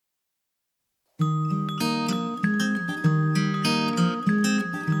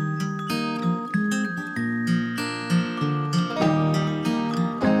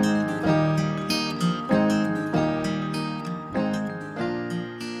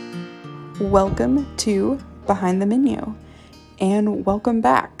Welcome to Behind the Menu, and welcome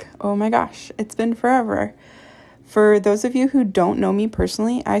back. Oh my gosh, it's been forever. For those of you who don't know me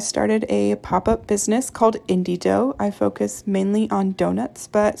personally, I started a pop-up business called Indie Dough. I focus mainly on donuts,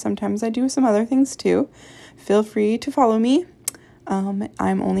 but sometimes I do some other things too. Feel free to follow me. I'm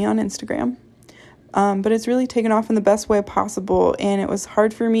only on Instagram. But it's really taken off in the best way possible, and it was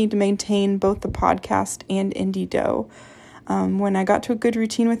hard for me to maintain both the podcast and Indie Dough. When I got to a good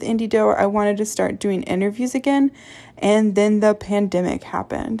routine with Indie Dough, I wanted to start doing interviews again, and then the pandemic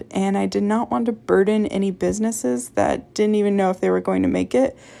happened, and I did not want to burden any businesses that didn't even know if they were going to make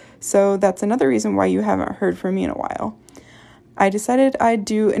it, so that's another reason why you haven't heard from me in a while. I decided I'd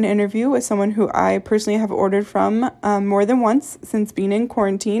do an interview with someone who I personally have ordered from more than once since being in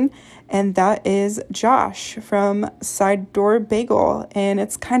quarantine, and that is Josh from Side Door Bagel. And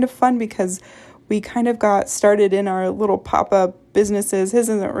it's kind of fun because we kind of got started in our little pop-up businesses. His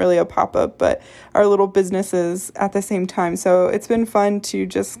isn't really a pop-up, but our little businesses at the same time. So it's been fun to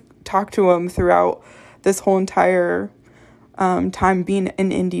just talk to him throughout this whole entire time being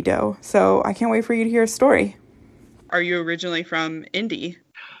in Indie Dough. So I can't wait for you to hear a story. Are you originally from Indy?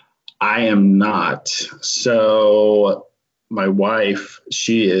 I am not. So my wife,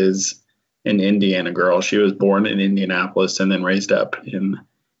 she is an Indiana girl. She was born in Indianapolis and then raised up in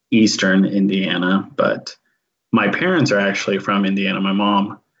Eastern Indiana. But my parents are actually from Indiana. My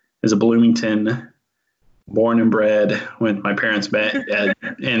mom is a Bloomington, born and bred. When my parents met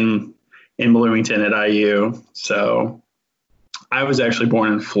in Bloomington at IU. So I was actually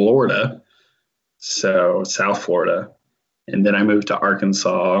born in Florida, so South Florida. And then I moved to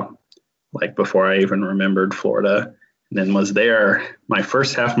Arkansas, like before I even remembered Florida. And then was there. My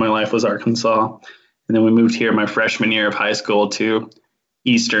first half of my life was Arkansas. And then we moved here my freshman year of high school to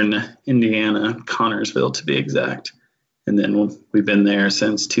Eastern Indiana, Connorsville to be exact. And then we've been there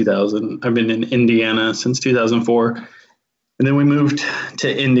since 2000. I've been in Indiana since 2004. And then we moved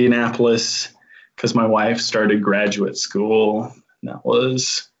to Indianapolis because my wife started graduate school. And that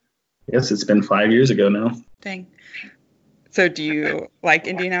was, I guess it's been 5 years ago now. Dang. So do you like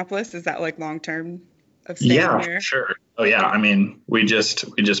Indianapolis? Is that like long-term of staying here? Yeah, sure. Oh yeah. I mean, we just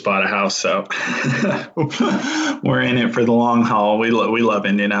bought a house, so we're in it for the long haul. We love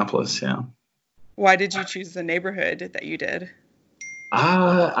Indianapolis. Yeah. Why did you choose the neighborhood that you did?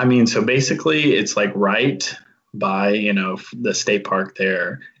 I mean, so basically it's like right by, the state park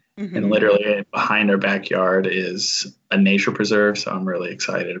there. Mm-hmm. And literally behind our backyard is a nature preserve. So I'm really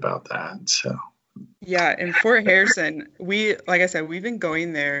excited about that. So. Yeah, in Fort Harrison, like I said, we've been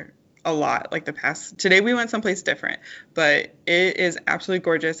going there a lot. Like today we went someplace different, but it is absolutely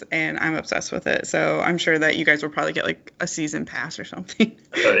gorgeous and I'm obsessed with it. So I'm sure that you guys will probably get like a season pass or something.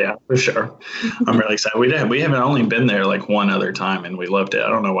 Oh yeah, for sure. I'm really excited. We haven't only been there like one other time and we loved it. I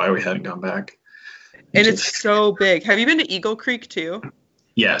don't know why we hadn't gone back. It's so big. Have you been to Eagle Creek too?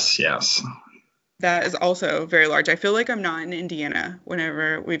 Yes. That is also very large. I feel like I'm not in Indiana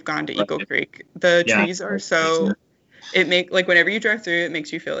whenever we've gone to Eagle Creek. The trees are so, like whenever you drive through, it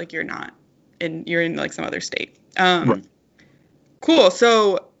makes you feel like you're in like some other state. Right. Cool.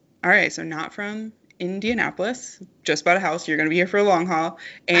 So, all right. So not from Indianapolis, just bought a house. You're going to be here for a long haul.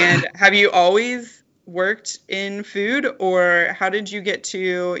 And have you always worked in food, or how did you get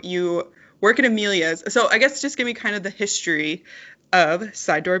to, you work at Amelia's? So I guess just give me kind of the history of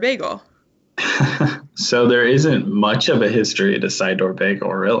Side Door Bagel. So there isn't much of a history to Side Door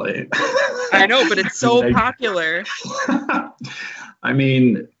Bagel, really. I know, but it's so popular. I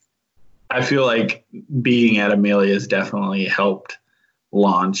mean, I feel like being at Amelia's definitely helped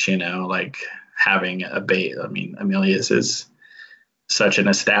launch, like having a bait. I mean, Amelia's is such an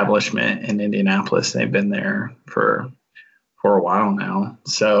establishment in Indianapolis. They've been there for a while now.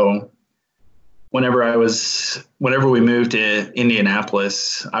 So whenever we moved to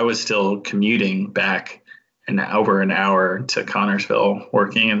Indianapolis, I was still commuting back over an hour to Connorsville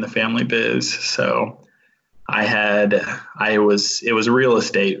working in the family biz. So it was a real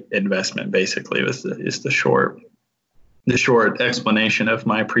estate investment, basically, is the short explanation of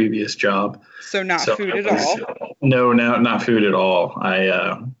my previous job. So food at all? No, not food at all.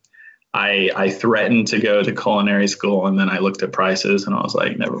 I threatened to go to culinary school and then I looked at prices and I was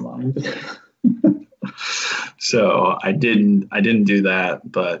like, never mind. So I didn't do that,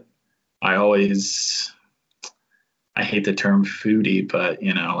 but I hate the term foodie, but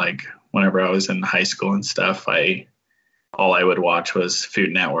like whenever I was in high school and stuff, all I would watch was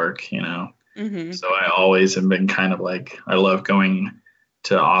Food Network, Mm-hmm. So I always have been kind of like, I love going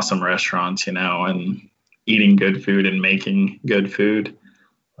to awesome restaurants, and eating good food and making good food.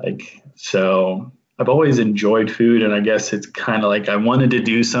 So I've always enjoyed food, and I guess it's kind of like I wanted to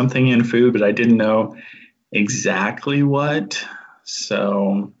do something in food, but I didn't know exactly what.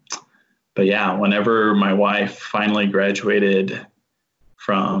 So, but yeah, whenever my wife finally graduated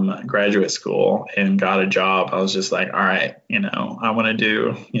from graduate school and got a job, I was just like, all right, I want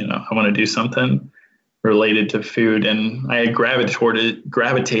to do something related to food. And I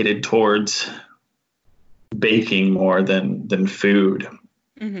gravitated towards baking more than food.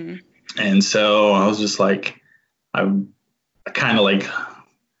 Mm-hmm. And so I was just like, I kind of like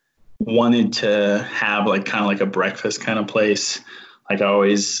wanted to have like kind of like a breakfast kind of place. Like I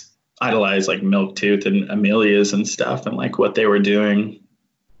always idolized like Milk Tooth and Amelia's and stuff and like what they were doing.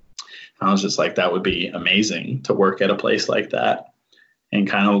 I was just like, that would be amazing to work at a place like that and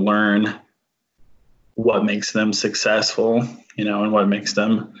kind of learn what makes them successful, and what makes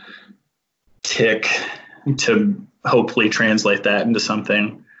them tick, to hopefully translate that into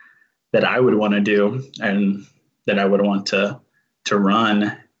something that I would want to do and that I would want to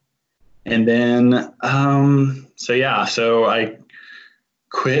run. And then, so I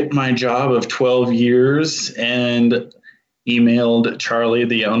quit my job of 12 years and emailed Charlie,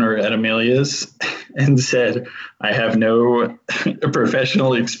 the owner at Amelia's, and said, I have no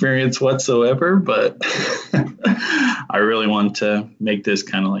professional experience whatsoever, but I really want to make this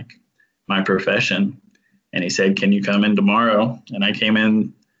kind of like my profession. And he said, can you come in tomorrow? And I came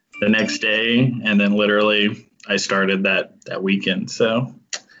in the next day, and then literally I started that weekend. So,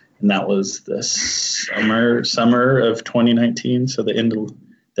 and that was the summer of 2019. So the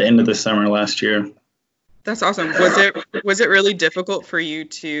end of the summer last year. That's awesome. Was it really difficult for you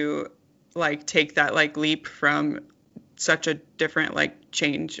to like take that like leap from such a different like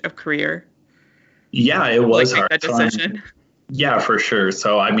change of career? Yeah, it was Like hard. make that decision. Yeah, for sure.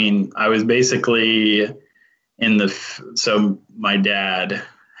 So I mean, I was basically so my dad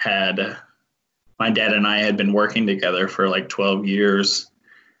and I had been working together for like 12 years.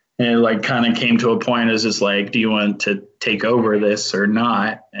 And it like kind of came to a point as just like, do you want to take over this or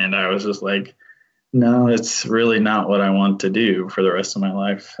not? And I was just like, no, it's really not what I want to do for the rest of my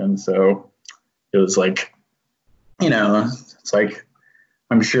life. And so it was like, it's like,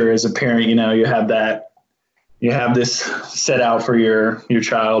 I'm sure as a parent, you have this set out for your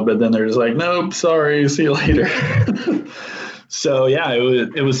child, but then they're just like, nope, sorry, see you later. So yeah,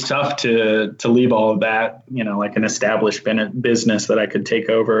 it was tough to leave all of that, like an established business that I could take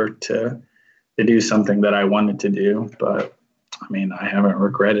over to do something that I wanted to do. But I mean, I haven't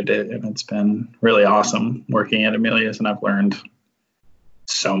regretted it, and it's been really awesome working at Amelia's, and I've learned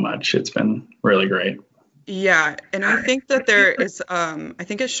so much. It's been really great. Yeah, and I think that there is I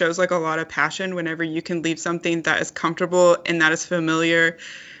think it shows like a lot of passion whenever you can leave something that is comfortable and that is familiar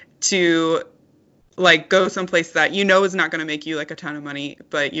to like go someplace that is not going to make you like a ton of money,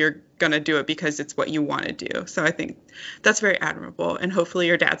 but you're going to do it because it's what you want to do. So I think that's very admirable, and hopefully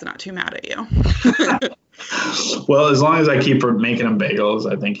your dad's not too mad at you. Well, as long as I keep making him bagels,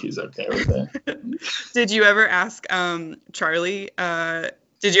 I think he's okay with it. Did you ever ask Charlie,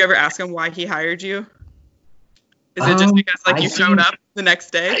 did you ever ask him why he hired you? Is it just because like you showed up the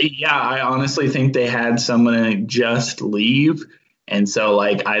next day? I honestly think they had someone just leave. And so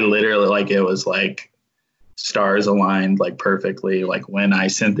like I literally like it was like stars aligned like perfectly. Like when I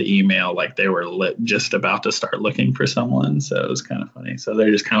sent the email, like they were just about to start looking for someone. So it was kind of funny. So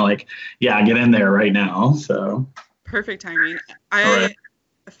they're just kind of like, yeah, get in there right now. So perfect timing. I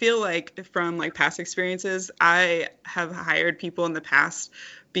feel like from like past experiences, I have hired people in the past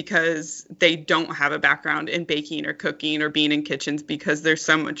because they don't have a background in baking or cooking or being in kitchens because they're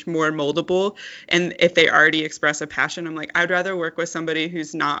so much more moldable. And if they already express a passion, I'm like, I'd rather work with somebody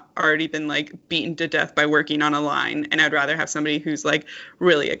who's not already been like beaten to death by working on a line. And I'd rather have somebody who's like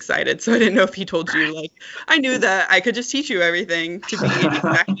really excited. So I didn't know if he told you, like, I knew that I could just teach you everything to be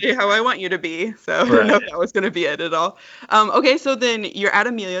exactly how I want you to be. So I don't know if that was going to be it at all. Okay, so then you're at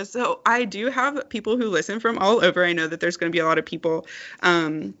Amelia. So I do have people who listen from all over. I know that there's going to be a lot of people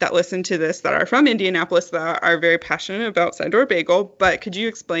that listen to this that are from Indianapolis that are very passionate about Side Door Bagel. But could you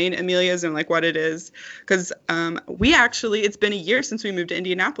explain Amelia's and like what it is? Because it's been a year since we moved to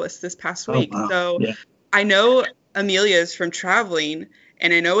Indianapolis this past week. Wow. So yeah. I know Amelia's from traveling,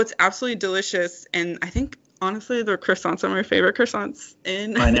 and I know it's absolutely delicious. And I think honestly, their croissants are my favorite croissants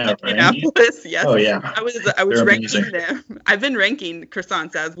in Indianapolis. Right? Yes. Oh yeah. I was ranking them. I've been ranking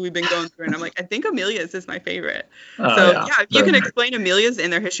croissants as we've been going through, and I'm like, I think Amelia's is my favorite. If you can explain Amelia's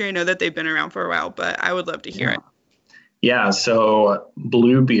and their history, I know that they've been around for a while, but I would love to hear it. Yeah. So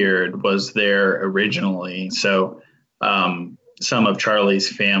Bluebeard was there originally. So some of Charlie's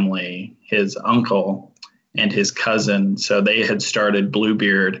family, his uncle and his cousin, so they had started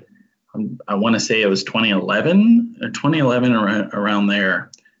Bluebeard I want to say it was 2011 or 2011 around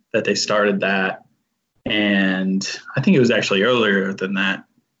there that they started that. And I think it was actually earlier than that.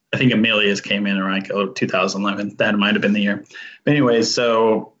 I think Amelia's came in around 2011. That might have been the year. But anyway,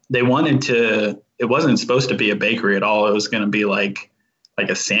 so they wanted to, it wasn't supposed to be a bakery at all. It was going to be like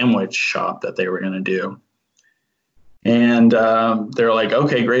a sandwich shop that they were going to do. And they're like,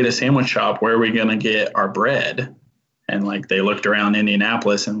 okay, great, a sandwich shop. Where are we going to get our bread? And like they looked around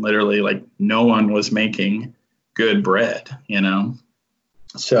Indianapolis and literally like no one was making good bread, you know?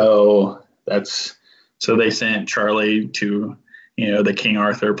 So they sent Charlie to, you know, the King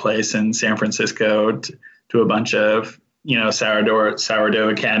Arthur place in San Francisco to a bunch of, you know, sourdough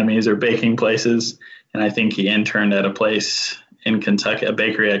academies or baking places. And I think he interned at a place in Kentucky, a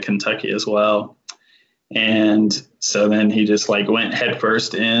bakery at Kentucky as well. And so then he just like went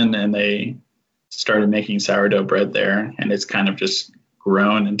headfirst in and they started making sourdough bread there. And it's kind of just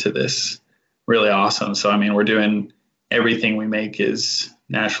grown into this really awesome. So, I mean, we're doing everything we make is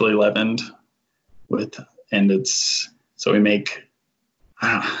naturally leavened so we make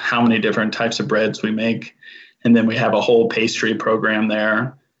how many different types of breads we make. And then we have a whole pastry program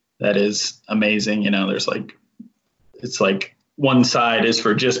there that is amazing. You know, it's like one side is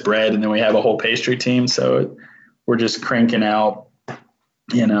for just bread and then we have a whole pastry team. So we're just cranking out,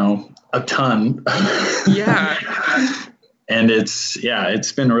 you know, a ton. Yeah. And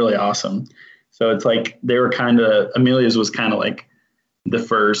it's been really awesome. So it's like Amelia's was kind of like the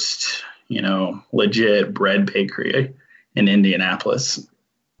first, you know, legit bread bakery in Indianapolis.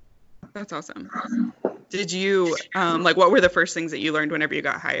 That's awesome. Did you, what were the first things that you learned whenever you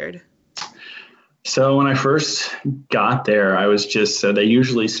got hired? So when I first got there, I was so they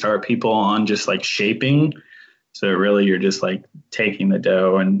usually start people on just like shaping. So really you're just like taking the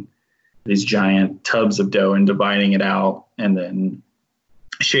dough and these giant tubs of dough and dividing it out and then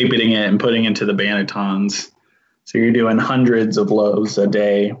shaping it and putting it into the bannetons. So you're doing hundreds of loaves a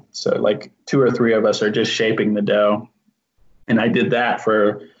day. So like 2 or 3 of us are just shaping the dough. And I did that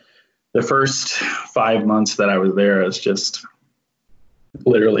for the first 5 months that I was there. As just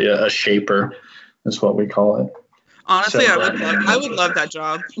literally a shaper is what we call it. Honestly, so, I would love that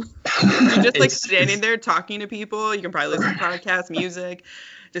job. You're just like standing there talking to people. You can probably listen to podcasts, music,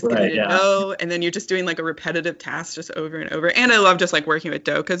 just getting to know. And then you're just doing like a repetitive task just over and over. And I love just like working with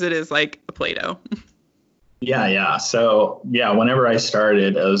dough because it is like a Play-Doh. Yeah. So whenever I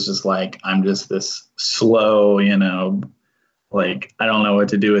started, I was just like, I'm just this slow, you know, like I don't know what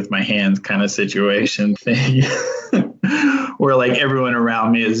to do with my hands kind of situation thing. Where like everyone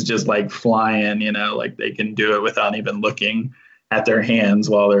around me is just like flying, you know, like they can do it without even looking at their hands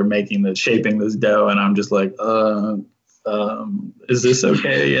while they're shaping this dough. And I'm just like, is this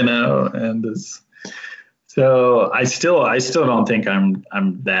okay? You know? And so I still don't think I'm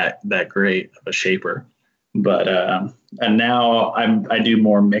that great of a shaper, but, and now I do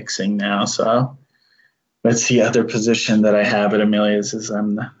more mixing now. So that's the other position that I have at Amelia's is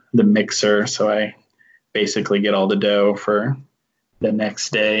I'm the mixer. So I basically get all the dough for the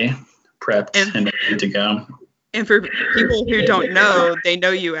next day prepped and ready to go. And for people who don't know, they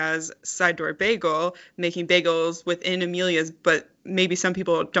know you as Side Door Bagel, making bagels within Amelia's, but maybe some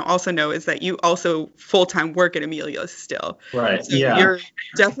people don't also know is that you also full-time work at Amelia's still. Right. So yeah. You're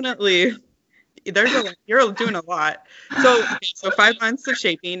definitely, you're doing a lot. So 5 months of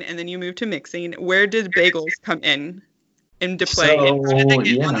shaping and then you move to mixing. Where did bagels come into play? And how did they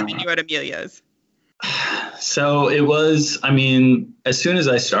get on the menu at Amelia's? So it was, I mean, as soon as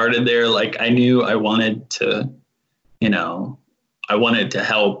I started there, like I knew I wanted to, you know, I wanted to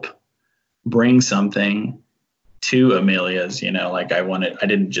help bring something to Amelia's, you know, like I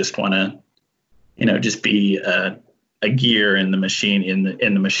didn't just want to, you know, just be a gear in the machine,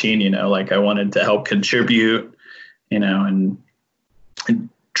 in the machine, you know, like I wanted to help contribute, you know, and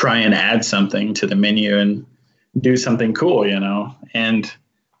try and add something to the menu and do something cool, you know, and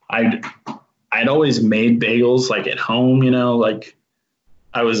I'd always made bagels like at home, you know, like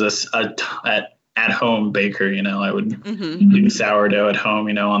I was at home baker, you know, I would do sourdough at home,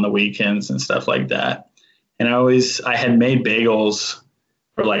 you know, on the weekends and stuff like that. And I had made bagels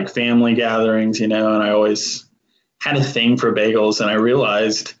for like family gatherings, you know, and I always had a thing for bagels. And I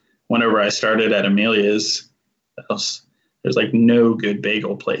realized whenever I started at Amelia's, there's like no good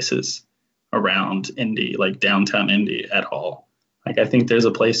bagel places around Indy, like downtown Indy at all. Like I think there's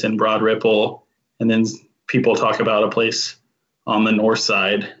a place in Broad Ripple, and then people talk about a place on the north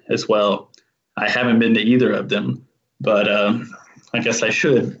side as well. I haven't been to either of them, but I guess I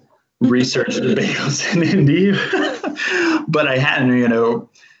should research the bagels in Indy. But I hadn't, you know,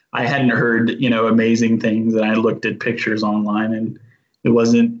 I hadn't heard, you know, amazing things, and I looked at pictures online, and it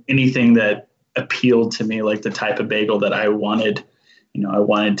wasn't anything that appealed to me like the type of bagel that I wanted. I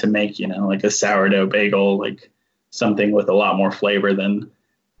wanted to make, like a sourdough bagel, like something with a lot more flavor than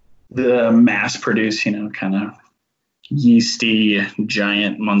the mass produced, kind of yeasty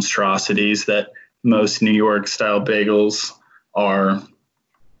giant monstrosities that most New York style bagels are.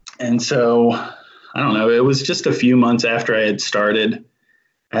 And so, I don't know, it was just a few months after I had started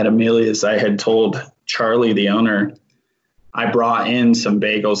at Amelia's, I had told Charlie, the owner, I brought in some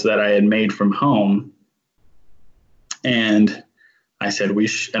bagels that I had made from home. And I said,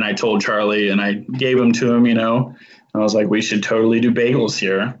 and I told Charlie, and I gave them to him, I was like, we should totally do bagels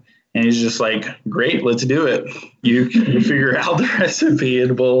here. And he's just like, great, let's do it. You figure out the recipe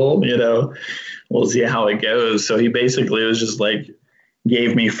and we'll see how it goes. So he basically was just like,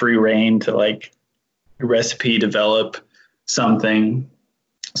 gave me free reign to like recipe develop something.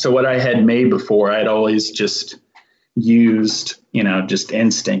 So what I had made before, I'd always just used, just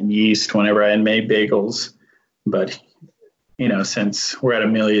instant yeast whenever I had made bagels. But, since we're at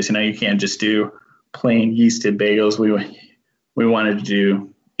Amelia's, you can't just do plain yeasted bagels. We wanted to do,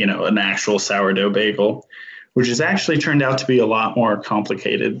 an actual sourdough bagel, which has actually turned out to be a lot more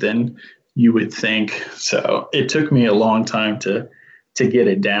complicated than you would think. So it took me a long time to get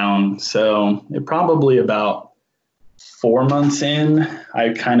it down. So it probably about 4 months in, I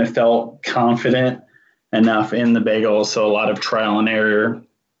kind of felt confident enough in the bagel. So a lot of trial and error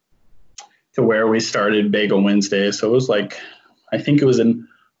to where we started Bagel Wednesday. So it was like, I think it was in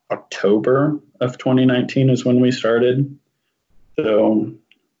October of 2019 is when we started. So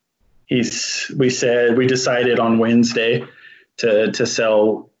we decided on Wednesday to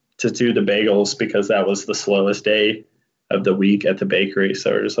do the bagels because that was the slowest day of the week at the bakery.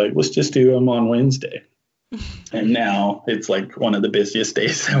 So we're just like, let's just do them on Wednesday. And now it's like one of the busiest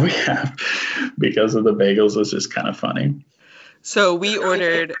days that we have because of the bagels. It's just kind of funny. So we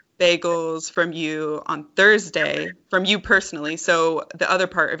ordered bagels from you on Thursday, from you personally. So the other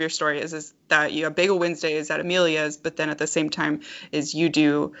part of your story is that you have Bagel Wednesdays at Amelia's, but then at the same time is you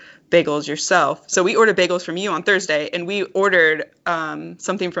do bagels yourself. So we ordered bagels from you on Thursday, and we ordered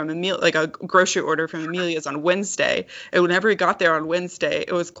something from like a grocery order from Amelia's on Wednesday. And whenever we got there on Wednesday,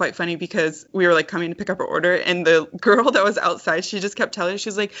 it was quite funny because we were like coming to pick up our order, and the girl that was outside, she just kept telling us, she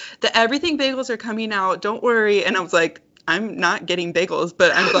was like, the everything bagels are coming out, don't worry. And I was like, I'm not getting bagels,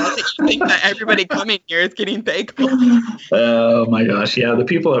 but I'm glad that you think that everybody coming here is getting bagels. Oh my gosh. Yeah. The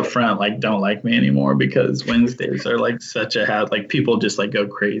people up front don't like me anymore because Wednesdays are like such a like people just like go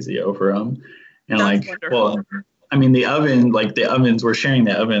crazy over them. And that's wonderful. Well, I mean, the ovens, we're sharing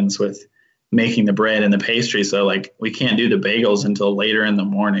the ovens with making the bread and the pastry. So like we can't do the bagels until later in the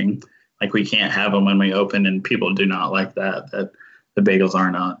morning. Like we can't have them when we open, and people do not like that the bagels are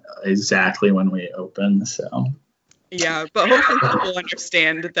not exactly when we open. So yeah, but hopefully people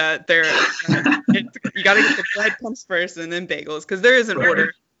understand that you got to get the bread comes first and then bagels, because there is an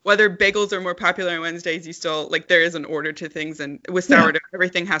order. Whether bagels are more popular on Wednesdays, there is an order to things. And with sourdough,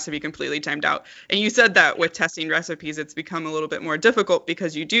 everything has to be completely timed out. And you said that with testing recipes, it's become a little bit more difficult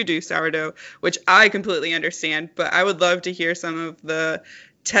because you do sourdough, which I completely understand. But I would love to hear some of the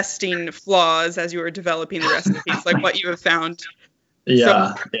testing flaws as you were developing the recipes, like what you have found.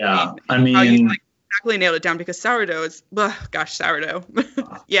 Yeah. I mean, how you exactly nailed it down, because sourdough is, sourdough.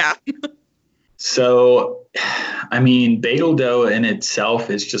 Yeah. So, I mean, bagel dough in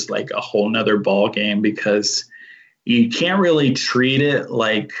itself is just like a whole nother ball game because you can't really treat it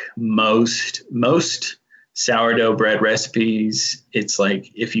like most sourdough bread recipes. It's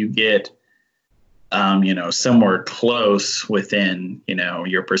like if you get, somewhere close within,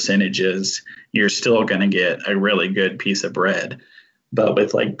 your percentages, you're still going to get a really good piece of bread. But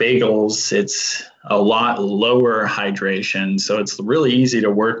with like bagels, it's a lot lower hydration. So it's really easy to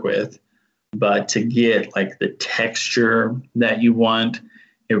work with. But to get like the texture that you want,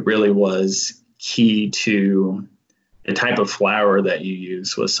 it really was key to the type of flour that you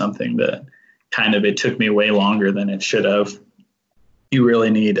use was something that it took me way longer than it should have. You really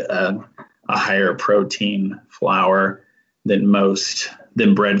need a higher protein flour than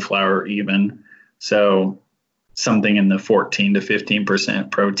bread flour even. So something in the 14 to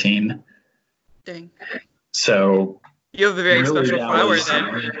 15% protein. Dang. So you have a very special flour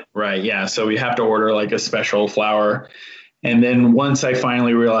then. Right. Yeah. So we have to order like a special flour. And then once I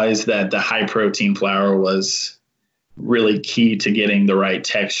finally realized that the high protein flour was really key to getting the right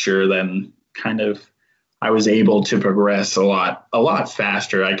texture, then I was able to progress a lot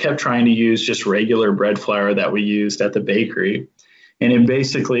faster. I kept trying to use just regular bread flour that we used at the bakery. And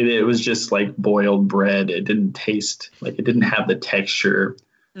it was just like boiled bread. It didn't taste it didn't have the texture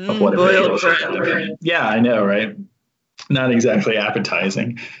of what a boiled bread. Yeah, I know, right? not exactly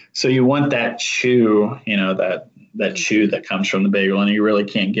appetizing. So you want that chew, that chew that comes from the bagel, and you really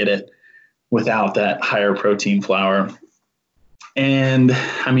can't get it without that higher protein flour. And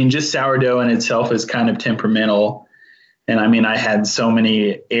I mean, just sourdough in itself is kind of temperamental. And I mean, I had so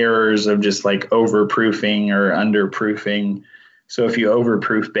many errors of just like overproofing or underproofing. So if you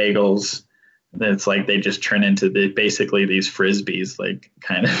overproof bagels, then it's like they just turn into basically these frisbees, like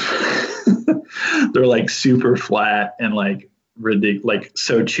kind of they're like super flat and like ridiculous, like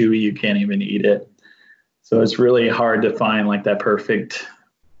so chewy you can't even eat it. So it's really hard to find like that perfect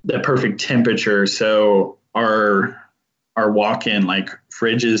temperature. So our walk-in like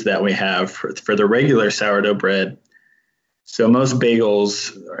fridges that we have for the regular sourdough bread. So most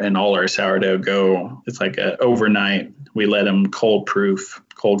bagels and all our sourdough it's like overnight. We let them cold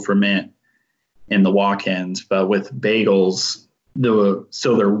ferment in the walk-ins. But with bagels,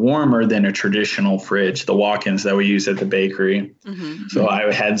 so they're warmer than a traditional fridge, the walk-ins that we use at the bakery. Mm-hmm. So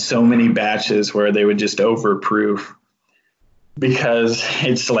I had so many batches where they would just overproof because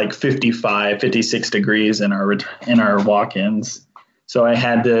it's like 55, 56 degrees in our walk-ins. So I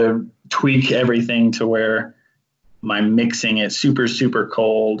had to tweak everything to where I'm mixing it super, super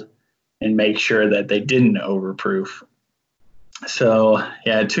cold and make sure that they didn't overproof. So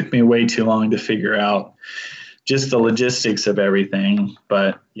yeah, it took me way too long to figure out just the logistics of everything.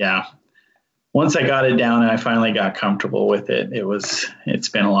 But yeah, once I got it down and I finally got comfortable with it, it's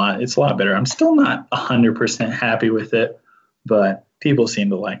a lot better. I'm still not 100% happy with it, but people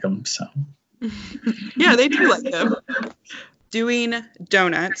seem to like them. So yeah, they do like them. Doing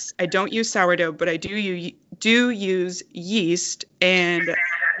donuts, I don't use sourdough, but I do use yeast. And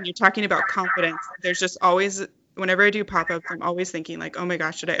when you're talking about confidence, there's just always, whenever I do pop-ups, I'm always thinking like, oh my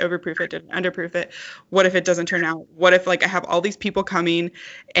gosh, should I overproof it? Did I underproof it? What if it doesn't turn out? What if like I have all these people coming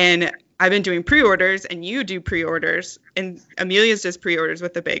and I've been doing pre-orders and you do pre-orders and Amelia's does pre-orders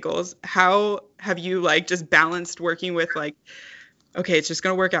with the bagels. How have you like just balanced working with like, okay, it's just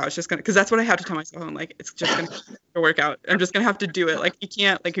going to work out. It's just going to, because that's what I have to tell myself. I'm like, it's just going to work out. I'm just going to have to do it. Like, you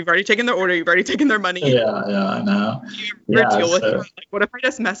can't, like, you've already taken their order. You've already taken their money. Yeah, I know. Deal with it. Like, what if I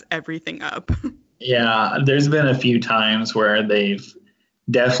just mess everything up? Yeah, there's been a few times where they've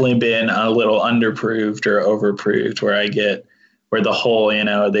definitely been a little underproofed or overproofed where the hole,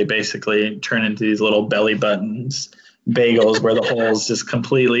 they basically turn into these little belly buttons bagels where the holes just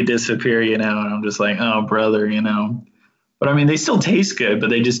completely disappear, and I'm just like, oh, brother, But I mean, they still taste good, but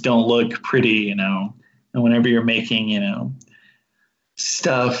they just don't look pretty, And whenever you're making,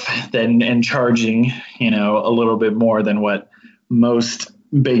 stuff and charging, a little bit more than what most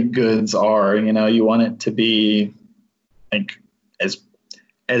baked goods are, you want it to be like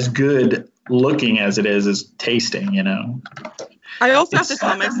as good looking as it is as tasting, I also have to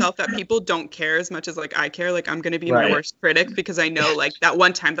tell myself that people don't care as much as like I care. Like I'm going to be my worst critic because I know like that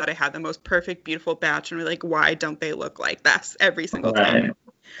one time that I had the most perfect, beautiful batch and we're like, why don't they look like this every single time?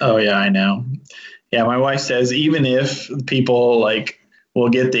 Oh yeah, I know. Yeah. My wife says, even if people like will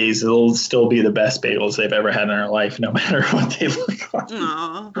get these, it'll still be the best bagels they've ever had in their life, no matter what they look like.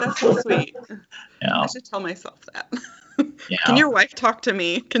 Aw, that's so sweet. Yeah. I should tell myself that. Yeah. Can your wife talk to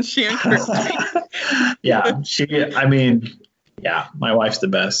me? Can she encourage me? Yeah, my wife's the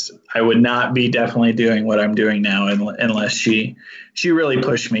best. I would not be definitely doing what I'm doing now unless she really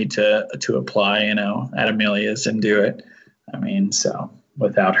pushed me to apply, at Amelia's and do it. I mean, so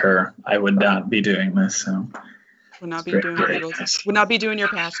without her, I would not be doing this. So would not be doing bagels. Would not be doing your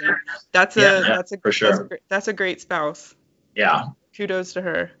passion. That's a great spouse. Yeah. Kudos to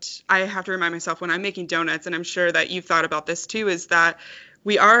her. I have to remind myself when I'm making donuts, and I'm sure that you've thought about this too, is that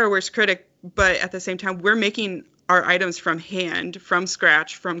we are our worst critic, but at the same time, we're making our items from hand, from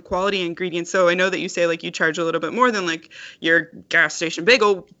scratch, from quality ingredients. So I know that you say like you charge a little bit more than like your gas station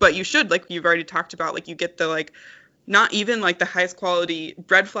bagel, but you should, like you've already talked about, like you get the like not even like the highest quality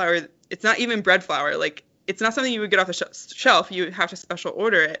bread flour. It's not even bread flour. Like it's not something you would get off the shelf. You have to special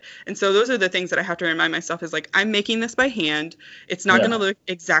order it. And so those are the things that I have to remind myself is like, I'm making this by hand. It's not going to look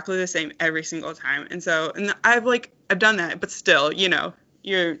exactly the same every single time. And so, and I've done that, but still, you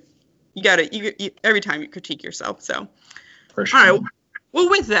got to, every time you critique yourself. So, for sure. All right. Well,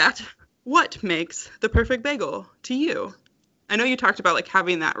 with that, what makes the perfect bagel to you? I know you talked about like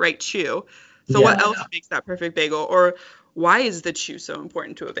having that right chew. So what else makes that perfect bagel, or why is the chew so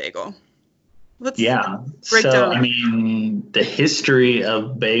important to a bagel? Let's break down. I mean, the history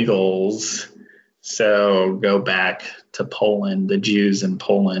of bagels. So go back to Poland, the Jews in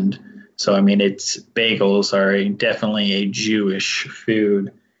Poland. So, I mean, bagels are definitely a Jewish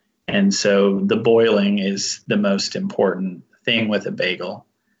food. And so the boiling is the most important thing with a bagel.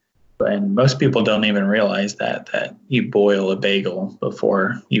 And most people don't even realize that you boil a bagel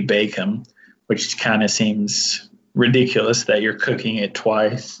before you bake them, which kind of seems ridiculous that you're cooking it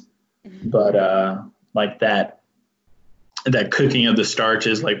twice. But like that cooking of the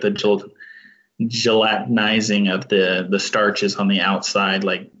starches, like the gelatinizing of the starches on the outside,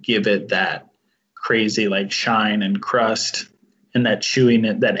 like give it that crazy like shine and crust and that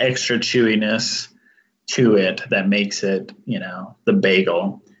chewiness, that extra chewiness to it that makes it, the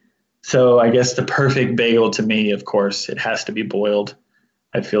bagel. So I guess the perfect bagel to me, of course, it has to be boiled.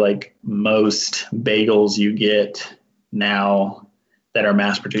 I feel like most bagels you get now that are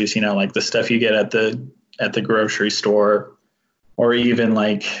mass produced, like the stuff you get at the grocery store, or even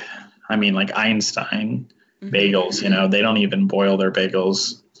like Einstein bagels, they don't even boil their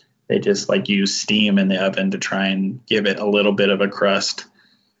bagels. They just like use steam in the oven to try and give it a little bit of a crust.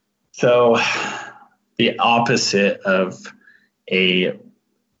 So the opposite of a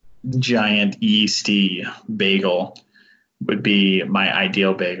giant yeasty bagel would be my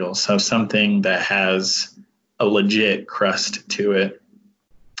ideal bagel. So something that has a legit crust to it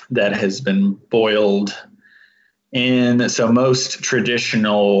that has been boiled. And so most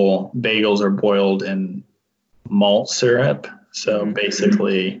traditional bagels are boiled in malt syrup. So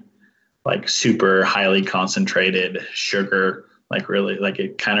basically like super highly concentrated sugar, like really like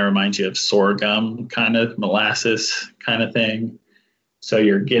it kind of reminds you of sorghum kind of molasses kind of thing. So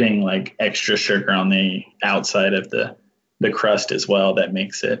you're getting like extra sugar on the outside of the crust as well. That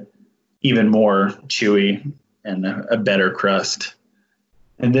makes it even more chewy and a better crust.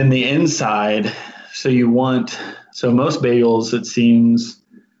 And then the inside, so most bagels, it seems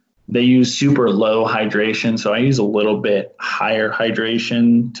they use super low hydration. So I use a little bit higher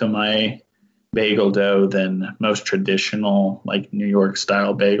hydration to my bagel dough than most traditional like New York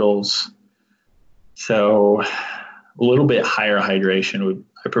style bagels. So a little bit higher hydration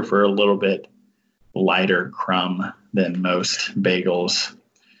I prefer a little bit lighter crumb than most bagels.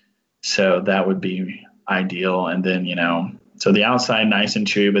 So that would be ideal. And then, so the outside nice and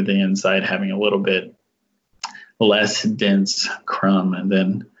chewy, but the inside having a little bit less dense crumb. And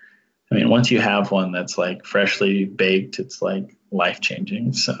then, once you have one that's like freshly baked, it's like life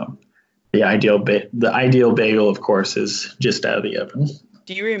changing. So the ideal bagel, of course, is just out of the oven.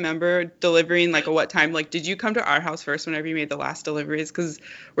 Do you remember delivering like at what time? Like, did you come to our house first whenever you made the last deliveries? Because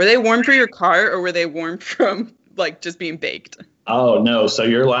were they warm for your car or were they warm from like just being baked? Oh no! So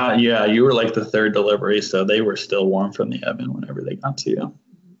you were like the third delivery, so they were still warm from the oven whenever they got to you.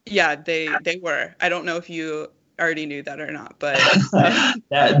 Yeah, they were. I don't know if you already knew that or not, but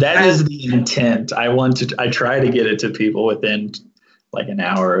that is the intent. I try to get it to people within like an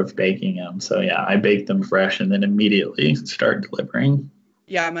hour of baking them. So yeah, I bake them fresh and then immediately start delivering.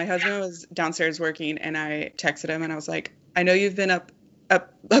 Yeah, my husband was downstairs working and I texted him and I was like, I know you've been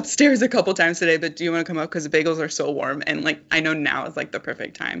upstairs a couple times today, but do you want to come up because the bagels are so warm and like I know now is like the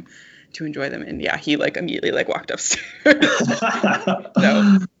perfect time to enjoy them. And yeah, he like immediately like walked upstairs.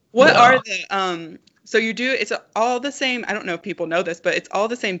 So what are the so you do it's all the same. I don't know if people know this, but it's all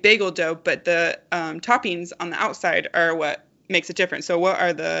the same bagel dough, but the toppings on the outside are what makes it different. So what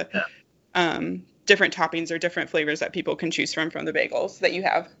are the different toppings or different flavors that people can choose from the bagels that you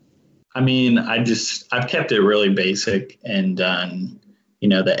have? I've kept it really basic and done,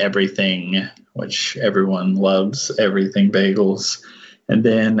 the everything, which everyone loves, everything bagels, and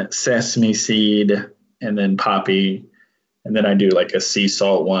then sesame seed, and then poppy, and then I do like a sea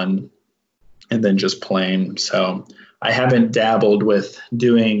salt one, and then just plain. So I haven't dabbled with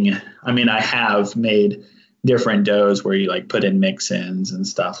doing, I have made different doughs where you like put in mix-ins and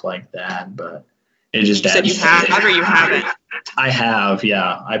stuff like that, but it just you said you have or you haven't? I have,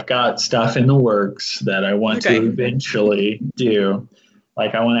 yeah. I've got stuff in the works that I want to eventually do.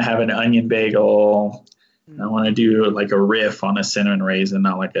 Like I want to have an onion bagel. I want to do like a riff on a cinnamon raisin,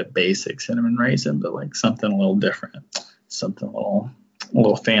 not like a basic cinnamon raisin, but like something a little different, something a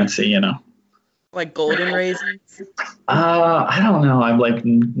little fancy, Like golden raisins? I don't know. I've like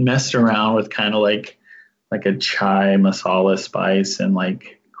messed around with kind of like a chai masala spice and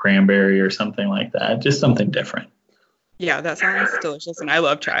like cranberry or something like that. Just something different. Yeah, that sounds delicious, and I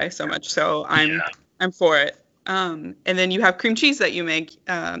love chai so much, so I'm for it. And then you have cream cheese that you make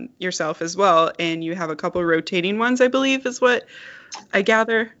yourself as well, and you have a couple rotating ones, I believe, is what I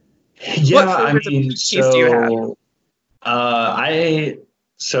gather. Yeah, what flavors of cream cheese do you have?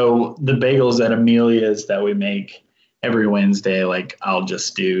 So the bagels at Amelia's that we make every Wednesday, like I'll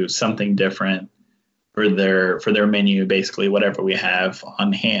just do something different for their menu, basically whatever we have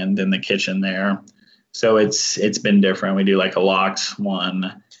on hand in the kitchen there. So it's been different. We do like a lox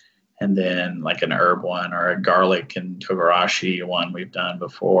one, and then like an herb one or a garlic and togarashi one we've done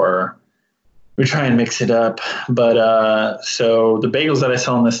before. We try and mix it up. But so the bagels that I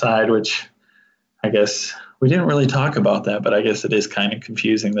sell on the side, which I guess we didn't really talk about that, but I guess it is kind of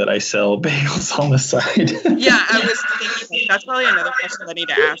confusing that I sell bagels on the side. Yeah, I was thinking that's probably another question I need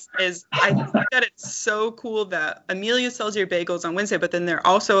to ask is I think that it's so cool that Amelia sells your bagels on Wednesday, but then they're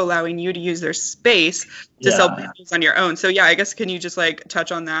also allowing you to use their space to sell bagels on your own. So yeah, I guess can you just like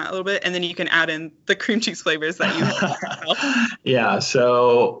touch on that a little bit and then you can add in the cream cheese flavors that you have. Yeah,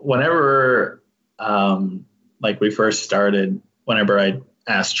 so whenever like we first started, whenever I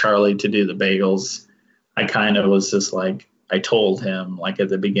asked Charlie to do the bagels, I kind of was just like, I told him like at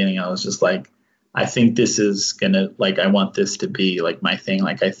the beginning, I was just like, I think this is gonna like, I want this to be like my thing.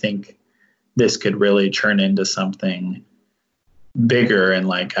 Like, I think this could really turn into something bigger. And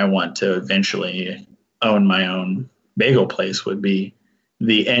like, I want to eventually own my own bagel place would be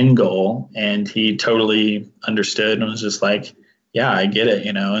the end goal. And he totally understood and was just like, yeah, I get it,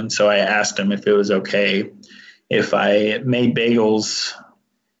 you know? And so I asked him if it was okay if I made bagels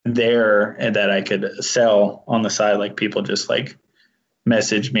there and that I could sell on the side. Like people just like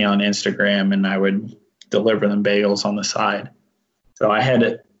message me on Instagram and I would deliver them bagels on the side. So I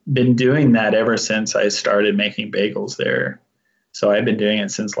had been doing that ever since I started making bagels there. So I've been doing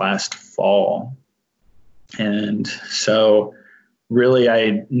it since last fall. And so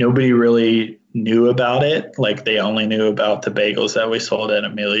really nobody really knew about it. Like they only knew about the bagels that we sold at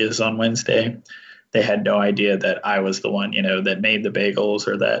Amelia's on Wednesday. They had no idea that I was the one, you know, that made the bagels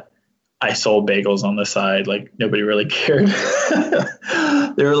or that I sold bagels on the side. Like nobody really cared.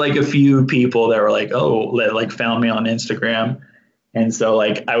 There were like a few people that were like, oh, that like found me on Instagram. And so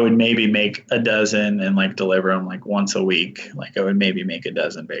like I would maybe make a dozen and like deliver them like once a week. Like I would maybe make a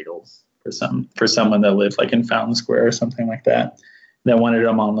dozen bagels for someone that lived like in Fountain Square or something like that wanted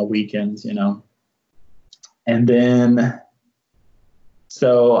them on the weekends, you know. And then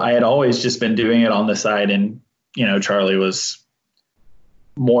so I had always just been doing it on the side, and you know, Charlie was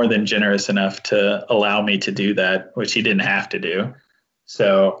more than generous enough to allow me to do that, which he didn't have to do.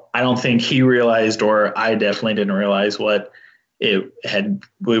 So I don't think he realized, or I definitely didn't realize what it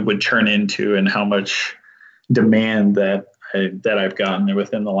would turn into and how much demand that I've gotten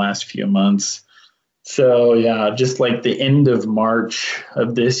within the last few months. So yeah, just like the end of March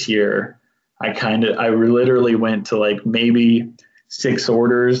of this year, I literally went to like maybe 6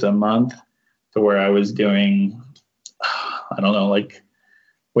 orders a month to where I was doing, I don't know, like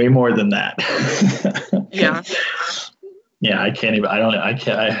way more than that. Yeah. Yeah,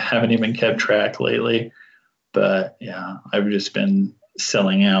 I haven't even kept track lately, but yeah, I've just been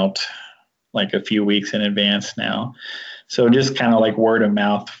selling out like a few weeks in advance now. So just kind of like word of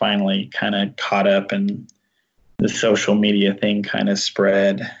mouth finally kind of caught up and the social media thing kind of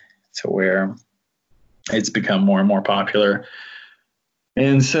spread to where it's become more and more popular.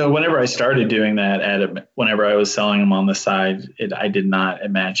 And so whenever I started doing that, whenever I was selling them on the side, I did not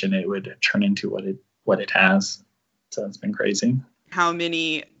imagine it would turn into what it has. So it's been crazy. How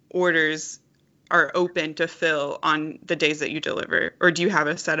many orders are open to fill on the days that you deliver, or do you have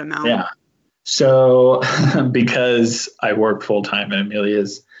a set amount? Yeah. So because I work full time at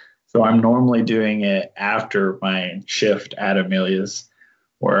Amelia's, so I'm normally doing it after my shift at Amelia's,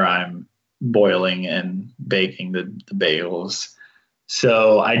 where I'm boiling and baking the bagels.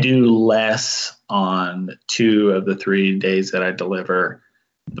 So I do less on 2 of the 3 days that I deliver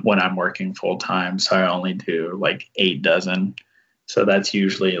when I'm working full time. So I only do like 8 dozen. So that's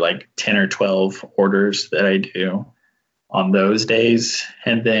usually like 10 or 12 orders that I do on those days.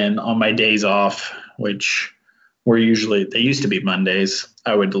 And then on my days off, which they used to be Mondays,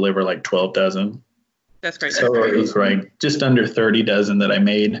 I would deliver like 12 dozen. That's great. So it was like just under 30 dozen that I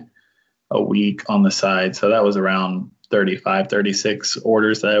made a week on the side. So that was around 35, 36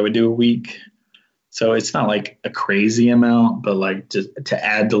 orders that I would do a week. So it's not like a crazy amount, but like just to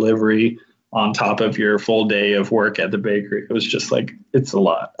add delivery on top of your full day of work at the bakery, it was just like, it's a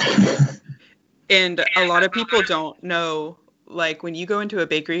lot. And a lot of people don't know, like when you go into a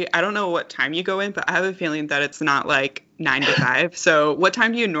bakery, I don't know what time you go in, but I have a feeling that it's not like 9 to 5. So what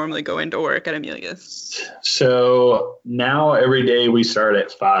time do you normally go into work at Amelia's? So now every day we start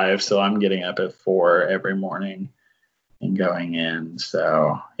at 5. So I'm getting up at 4 every morning and going in.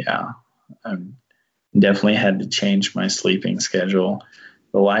 So yeah, I'm definitely had to change my sleeping schedule.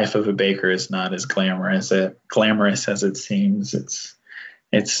 The life of a baker is not as glamorous as it seems.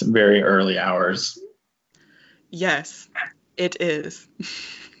 It's very early hours. Yes, it is.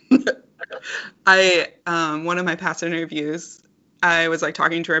 One of my past interviews, I was like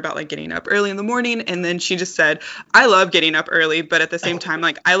talking to her about like getting up early in the morning, and then she just said, I love getting up early, but at the same time,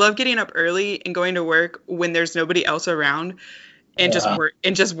 like I love getting up early and going to work when there's nobody else around and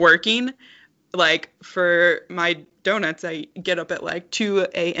Yeah. just working. Like for my donuts, I get up at like 2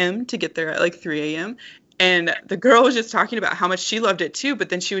 a.m. to get there at like 3 a.m. And the girl was just talking about how much she loved it too, but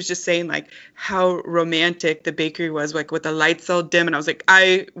then she was just saying like how romantic the bakery was, like with the lights all dim. And I was like,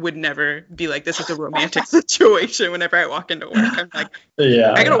 I would never be like, this is a romantic situation whenever I walk into work. I'm like, I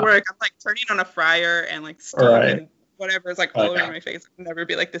Yeah, gotta yeah. work. I'm like turning on a fryer and like steam Right. and whatever is like Oh, all over yeah. my face. I'd never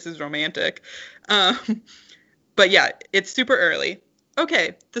be like, this is romantic. Um, but yeah, it's super early.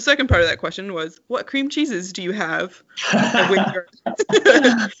 Okay, the second part of that question was, what cream cheeses do you have with your?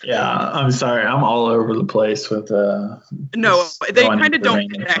 Yeah, I'm sorry. I'm all over the place with No, just they going kind into of the don't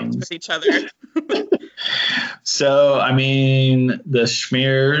random connect things. with each other. So, I mean, the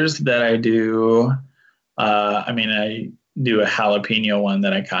schmears that I do, I mean, I do a jalapeno one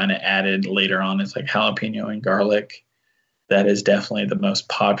that I kind of added later on. It's like jalapeno and garlic. That is definitely the most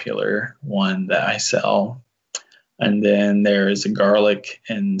popular one that I sell. And then there is a garlic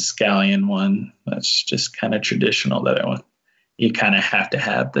and scallion one. That's just kind of traditional that I want. You kind of have to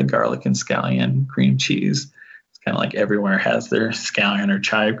have the garlic and scallion cream cheese. It's kind of like everywhere has their scallion or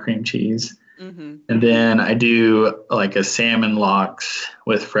chive cream cheese. Mm-hmm. And then I do like a salmon lox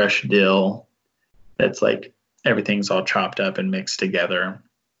with fresh dill. That's like everything's all chopped up and mixed together.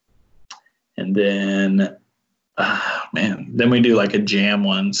 And then, then we do like a jam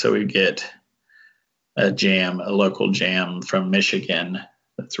one. So we get a local jam from Michigan.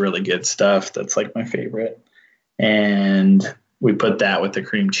 That's really good stuff. That's like my favorite. And we put that with the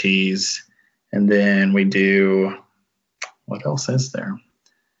cream cheese. And then we do, what else is there?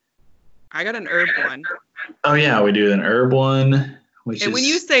 I got an herb one. Oh, yeah, we do an herb one, which And when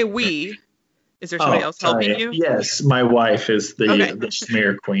you is, say we, is there somebody oh, else helping sorry. you? Yes, my wife is Okay. the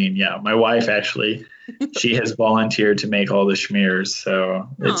schmear queen. Yeah, my wife actually, she has volunteered to make all the schmears. So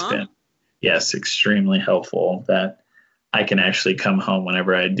it's Aw. been, yes, extremely helpful that I can actually come home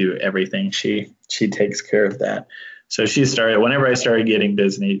whenever I do everything. She takes care of that. So she started whenever I started getting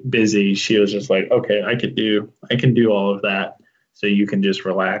busy, she was just like, okay, I can do all of that. So you can just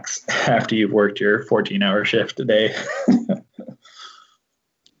relax after you've worked your 14-hour shift a day.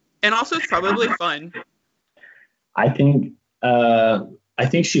 And also, it's probably fun. I think uh, I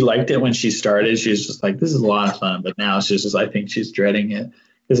think she liked it when she started. She was just like, "This is a lot of fun," but now she's just, I think she's dreading it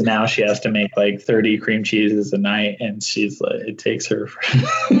because now she has to make like 30 cream cheeses a night, and she's like, it takes her.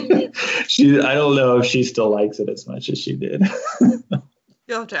 I don't know if she still likes it as much as she did.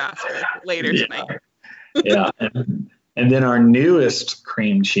 You'll have to ask her later Yeah, tonight. yeah. And then our newest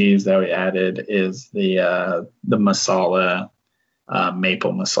cream cheese that we added is the masala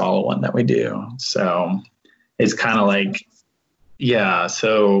maple masala one that we do. So it's kind of like, yeah,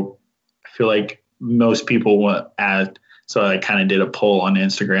 so I feel like most people want add. So I kind of did a poll on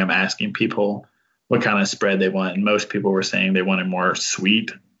Instagram asking people what kind of spread they want, and most people were saying they wanted more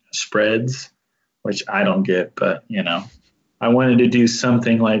sweet spreads, which I don't get. But I wanted to do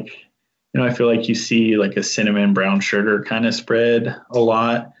something like, I feel like you see like a cinnamon brown sugar kind of spread a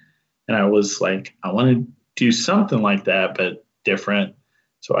lot, and I was like, I want to do something like that, but different.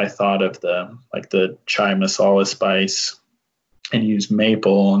 So I thought of the chai masala spice and use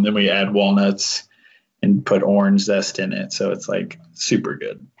maple, and then we add walnuts and put orange zest in it. So it's like super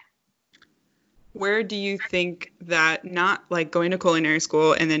good. Where do you think that not like going to culinary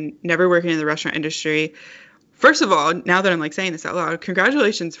school and then never working in the restaurant industry? First of all, now that I'm like saying this out loud,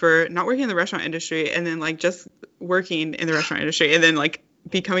 congratulations for not working in the restaurant industry and then like just working in the restaurant industry and then like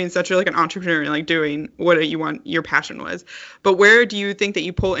becoming such a, like an entrepreneur and like doing what you want your passion was. But where do you think that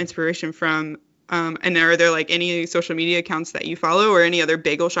you pull inspiration from? And are there like any social media accounts that you follow or any other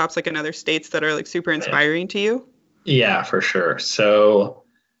bagel shops like in other states that are like super inspiring to you? Yeah, for sure. So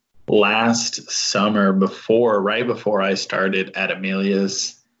last summer, right before I started at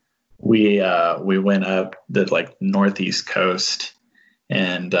Amelia's, we went up the like northeast coast,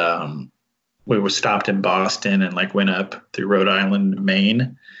 and we were stopped in Boston and like went up through Rhode Island,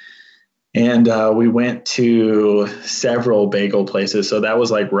 Maine, and we went to several bagel places. So that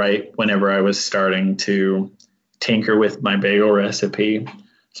was like right whenever I was starting to tinker with my bagel recipe.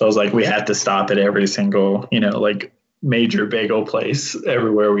 So I was like, we had to stop at every single, like major bagel place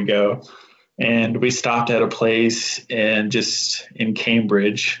everywhere we go. And we stopped at a place and just in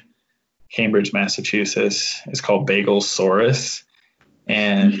Cambridge, Massachusetts. It's called Bagel Saurus.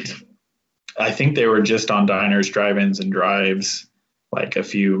 And I think they were just on diners, drive-ins, and drives like a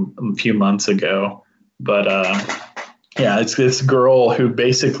few months ago. But yeah, it's this girl who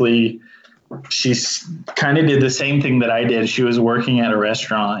basically she's kind of did the same thing that I did. She was working at a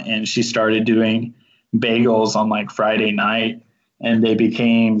restaurant and she started doing bagels on like Friday night, and they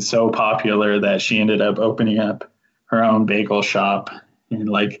became so popular that she ended up opening up her own bagel shop. And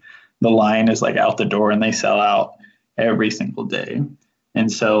like the line is like out the door and they sell out every single day.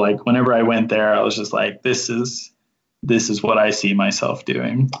 And so like whenever I went there, I was just like, this is what I see myself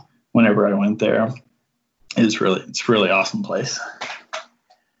doing whenever I went there. It's a really awesome place.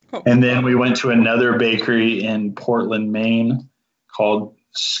 Oh. And then we went to another bakery in Portland, Maine called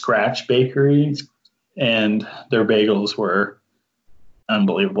Scratch Bakery, and their bagels were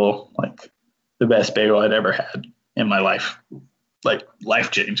unbelievable. Like the best bagel I'd ever had in my life. Like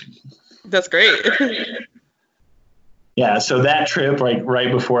life changing. That's great. Yeah, so that trip, like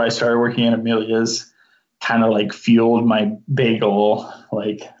right before I started working at Amelia's, kind of like fueled my bagel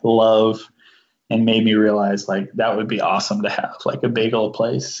like love and made me realize like that would be awesome to have like a bagel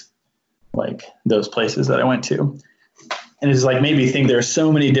place like those places that I went to. And it's like made me think there's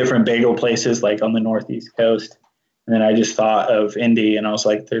so many different bagel places like on the Northeast coast. And then I just thought of Indy and I was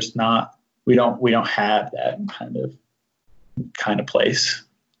like, we don't have that kind of place.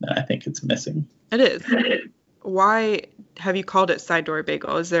 And I think it's missing. It is. Why have you called it Side Door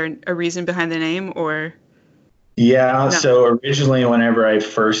Bagel? Is there a reason behind the name or? Yeah. No. So originally, whenever I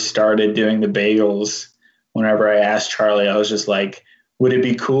first started doing the bagels, whenever I asked Charlie, I was just like, would it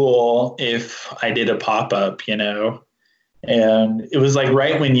be cool if I did a pop-up, And it was like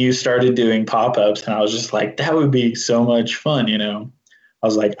right when you started doing pop-ups, and I was just like, that would be so much fun, I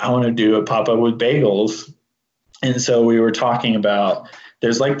was like, I want to do a pop-up with bagels. And so we were talking about,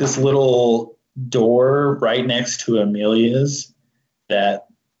 there's like this little door right next to Amelia's that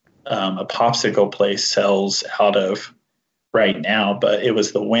a popsicle place sells out of right now, but it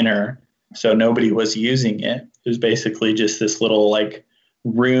was the winter, so nobody was using it. It was basically just this little like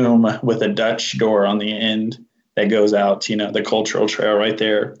room with a Dutch door on the end that goes out to, the cultural trail right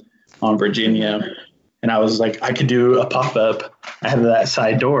there on Virginia. And I was like, I could do a pop-up. I have that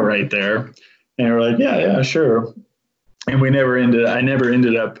side door right there. And they were like, yeah, sure. And I never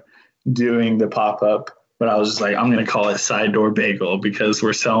ended up doing the pop-up, but I was just like, I'm going to call it Side Door Bagel because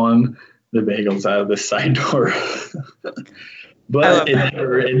we're selling the bagels out of the side door. But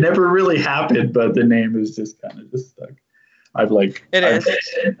it never really happened, but the name is just kind of just stuck.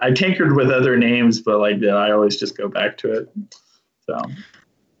 I tinkered with other names, but like I always just go back to it. So.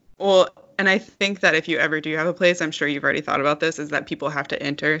 Well, and I think that if you ever do have a place, I'm sure you've already thought about this, is that people have to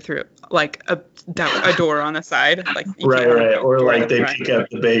enter through like a door on the side. Like right. Or like they pick up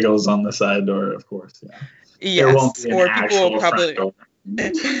the bagels on the side door, of course. Yeah. Yes. There won't be an actual front door.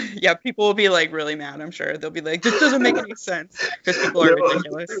 Yeah, people will be like really mad, I'm sure. They'll be like, this doesn't make any sense because people are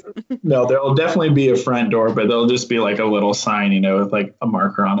ridiculous. No, there'll definitely be a front door, but there'll just be like a little sign, with like a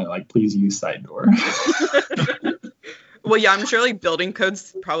marker on it, like please use side door. Well, yeah, I'm sure like building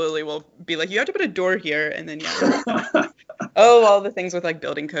codes probably will be like, you have to put a door here, and then all the things with like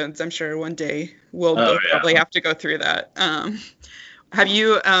building codes. I'm sure one day we'll probably have to go through that. Have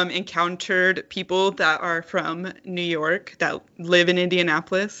you encountered people that are from New York that live in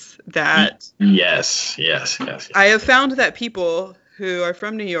Indianapolis? Yes. I have found that people who are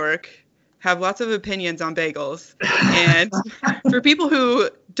from New York have lots of opinions on bagels. And for people who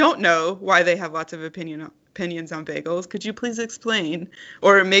don't know why they have lots of opinions on bagels, could you please explain?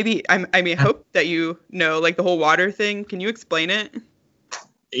 Or maybe, I hope that you know, like the whole water thing. Can you explain it?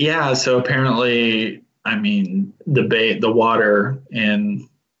 Yeah, so apparently, the water in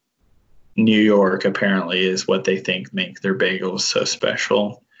New York apparently is what they think make their bagels so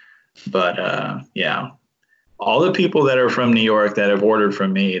special. But yeah, all the people that are from New York that have ordered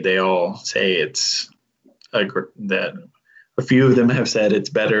from me, they all say that a few of them have said it's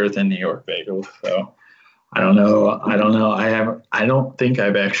better than New York bagels. So I don't know. I don't think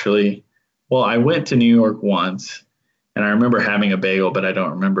I've actually. Well, I went to New York once, and I remember having a bagel, but I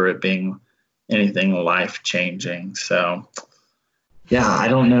don't remember it being anything life-changing. So, yeah, I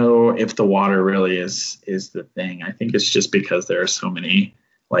don't know if the water really is the thing. I think it's just because there are so many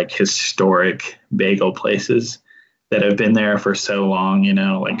like historic bagel places that have been there for so long,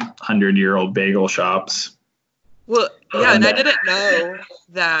 like 100-year-old bagel shops. Well, yeah, and I didn't know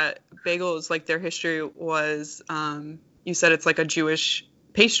that bagels, like their history was, you said it's like a Jewish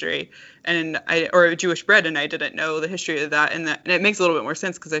pastry or a Jewish bread, and I didn't know the history of that, and it makes a little bit more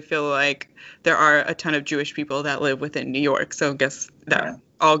sense because I feel like there are a ton of Jewish people that live within New York, so I guess that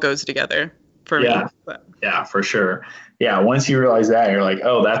all goes together for me. But. Yeah, for sure. yeah, once you realize that, you're like,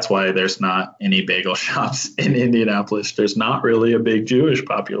 oh, that's why there's not any bagel shops in Indianapolis. There's not really a big Jewish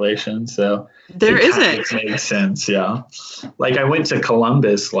population. So There it kind isn't. of makes sense. Yeah. Like I went to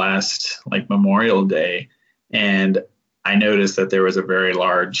Columbus last, like Memorial Day, and I noticed that there was a very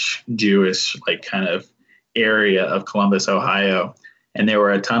large Jewish, like kind of area of Columbus, Ohio. And there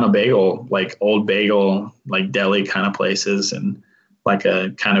were a ton of bagel, like old bagel, like deli kind of places. And like a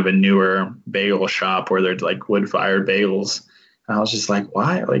kind of a newer bagel shop where there's like wood fired bagels. And I was just like,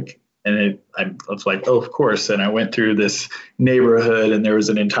 why? Like, and I was like, oh, of course. And I went through this neighborhood and there was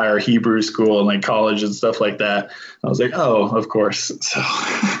an entire Hebrew school and like college and stuff like that. I was like, oh, of course. So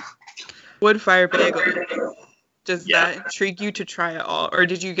Wood fire bagel. Does yeah, that intrigue you to try it all, or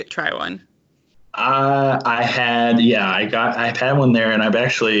did you try one? I've had one there, and I've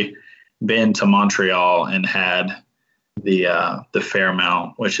actually been to Montreal and had the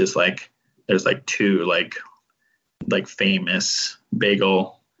Fairmount, which is like there's like two like famous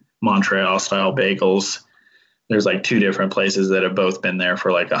bagel Montreal style bagels. There's like two different places that have both been there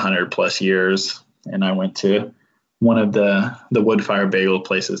for like 100+ years, and I went to one of the wood fire bagel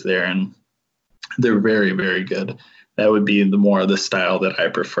places there, and they're very very good. That would be the more of the style that I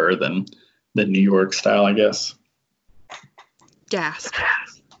prefer than the New York style, I guess. Gasp.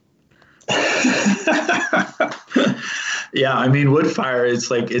 Yeah, I mean, wood fire. It's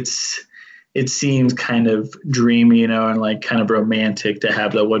like it seems kind of dreamy, and like kind of romantic to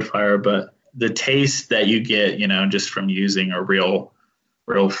have the wood fire, but the taste that you get, just from using a real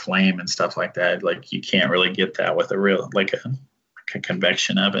flame and stuff like that, like you can't really get that with a real like a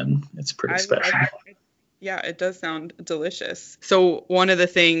convection oven. It's pretty special. Yeah, it does sound delicious. So one of the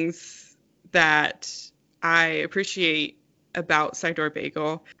things that I appreciate about Side Door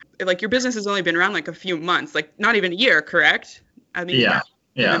Bagel, like your business has only been around like a few months, like not even a year, correct? I mean, Yeah,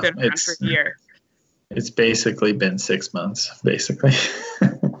 you haven't yeah. been around for a year. It's basically been 6 months, basically.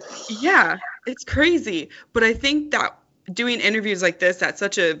 Yeah, it's crazy. But I think that doing interviews like this at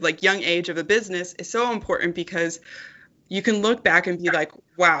such a like young age of a business is so important because you can look back and be like,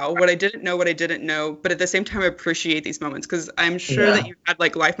 wow, what I didn't know, but at the same time appreciate these moments because I'm sure that Yeah. you've had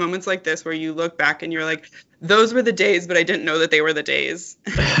like life moments like this where you look back and you're like, those were the days, but I didn't know that they were the days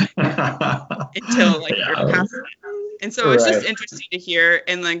until like you're Yeah. past it. And so it's just Right. interesting to hear.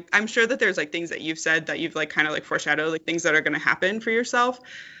 And like, I'm sure that there's like things that you've said that you've like kind of like foreshadowed, like things that are going to happen for yourself.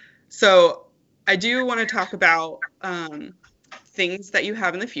 So I do want to talk about things that you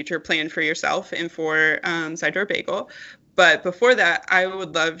have in the future planned for yourself and for Side Door Bagel. But before that, I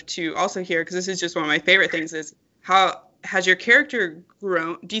would love to also hear, because this is just one of my favorite things, is how has your character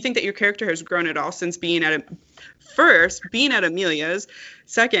grown? Do you think that your character has grown at all since being being at Amelia's,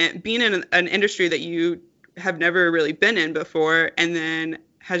 second, being in an industry that you have never really been in before, and then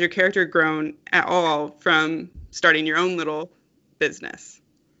has your character grown at all from starting your own little business?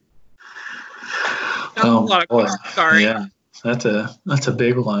 That's a Oh lot of boy. questions. Sorry. Yeah. That's a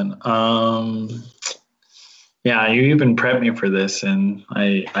big one. Yeah, you even prepped me for this, and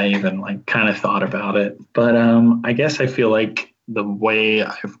I even like kind of thought about it. But I guess I feel like the way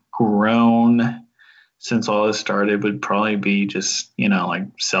I've grown since all this started would probably be just, like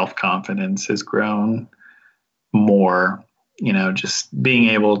self-confidence has grown more, just being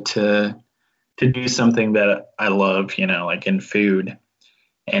able to do something that I love, like in food,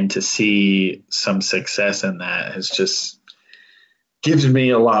 and to see some success in that has just gives me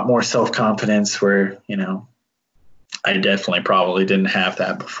a lot more self-confidence where, I definitely probably didn't have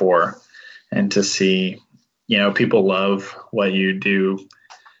that before. And to see, people love what you do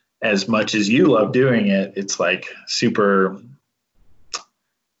as much as you love doing it, it's like super,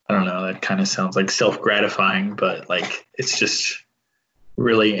 I don't know, that kind of sounds like self-gratifying, but like it's just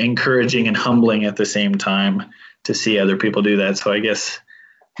really encouraging and humbling at the same time to see other people do that. So I guess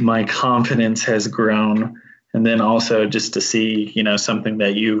my confidence has grown. And then also just to see, something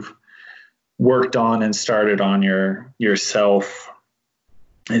that you've worked on and started on yourself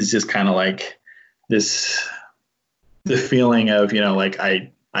is just kind of like this, the feeling of, like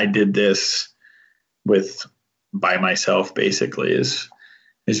I did this with by myself basically is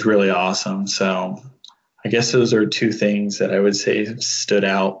really awesome. So I guess those are two things that I would say stood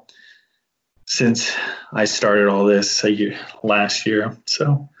out since I started all this last year.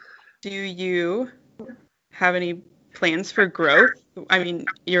 So Do you have any plans for growth? I mean,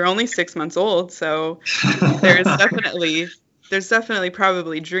 you're only 6 months old, so there's definitely there's definitely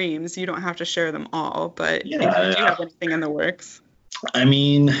probably dreams. You don't have to share them all, but if you do yeah, have anything in the works. I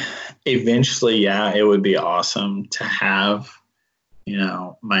mean, eventually, yeah, it would be awesome to have,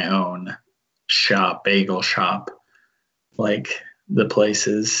 my own bagel shop, like the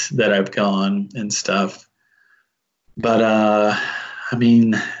places that I've gone and stuff. But I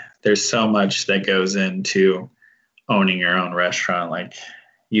mean, there's so much that goes into owning your own restaurant. Like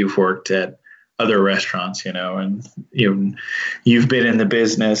you've worked at other restaurants, and you've been in the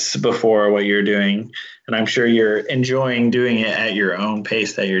business before what you're doing, and I'm sure you're enjoying doing it at your own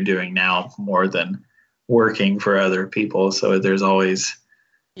pace that you're doing now more than working for other people. So there's always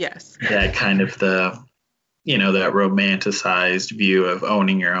Yes. that kind of that romanticized view of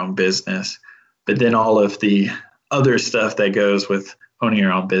owning your own business, but then all of the other stuff that goes with owning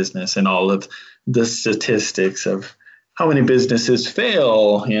your own business and all of the statistics of how many businesses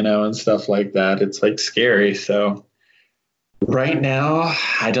fail, and stuff like that. It's like scary. So right now,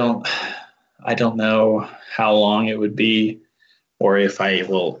 I don't know how long it would be or if I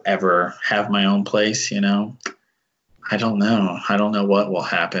will ever have my own place, I don't know. I don't know what will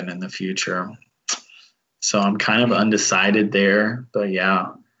happen in the future. So I'm kind of undecided there, but yeah,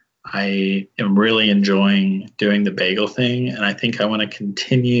 I am really enjoying doing the bagel thing, and I think I want to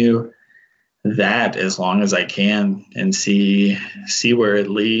continue that as long as I can and see where it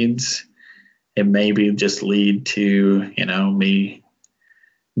leads. It maybe just lead to, me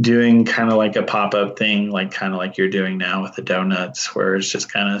doing kind of like a pop-up thing, like kind of like you're doing now with the donuts, where it's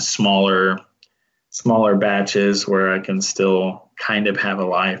just kind of smaller batches where I can still kind of have a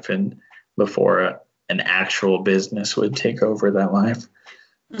life and before an actual business would take over that life.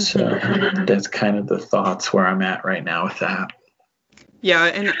 So that's kind of the thoughts where I'm at right now with that. Yeah,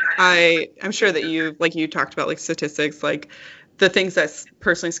 and I'm sure that you talked about like statistics, like the things that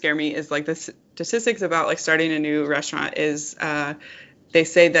personally scare me is like the statistics about like starting a new restaurant is they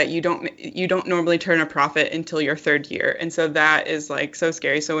say that you don't normally turn a profit until your third year. And so that is like so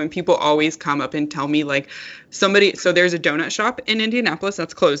scary. So when people always come up and tell me like so there's a donut shop in Indianapolis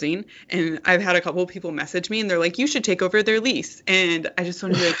that's closing, and I've had a couple of people message me and they're like, you should take over their lease. And I just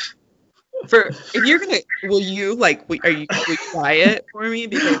want to be like, if you're gonna, will you buy it for me?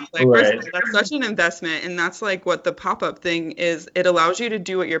 Because like first of all, that's such an investment, and that's like what the pop-up thing is. It allows you to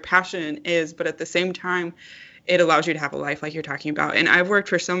do what your passion is, but at the same time it allows you to have a life like you're talking about. And I've worked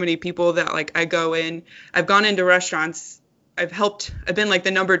for so many people that like I've gone into restaurants, I've been like the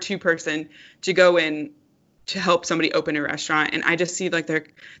number 2 person to go in to help somebody open a restaurant, and I just see like they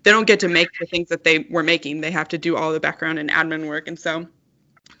don't get to make the things that they were making. They have to do all the background and admin work. And so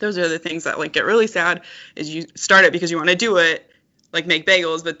those are the things that like get really sad is you start it because you want to do it, like make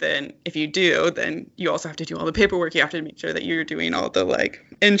bagels, but then if you do, then you also have to do all the paperwork. You have to make sure that you're doing all the like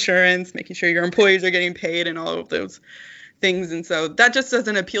insurance, making sure your employees are getting paid and all of those things. And so that just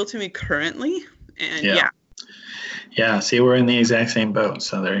doesn't appeal to me currently. And yeah, see, we're in the exact same boat,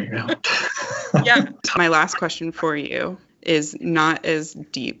 so there you go. Yeah. My last question for you is not as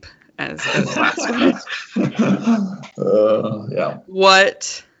deep as the last one. Yeah.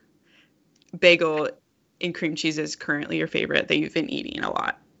 What bagel and cream cheese is currently your favorite that you've been eating a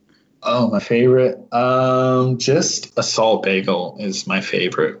lot? Oh, my favorite. Just a salt bagel is my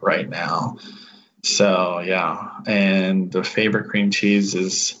favorite right now. So yeah, and the favorite cream cheese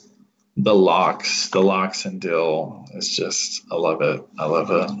is the lox. The lox and dill is just, I love it. I love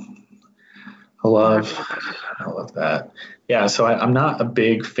it. I love that. Yeah, so I'm not a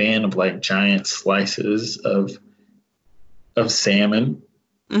big fan of like giant slices of salmon.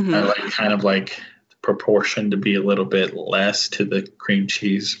 Mm-hmm. I like kind of like the proportion to be a little bit less to the cream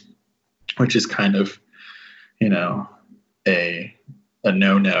cheese, which is kind of, a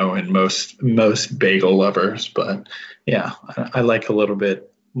no-no in most bagel lovers. But yeah, I like a little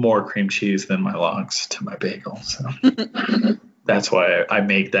bit more cream cheese than my lox to my bagel. So that's why I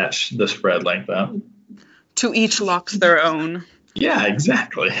make the spread like that. To each lox their own. Yeah,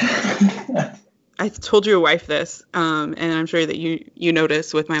 exactly. I told your wife this, and I'm sure that you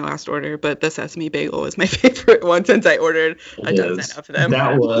noticed with my last order, but the sesame bagel is my favorite one since I ordered a dozen of them.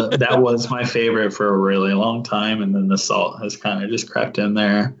 That was my favorite for a really long time, and then the salt has kind of just crept in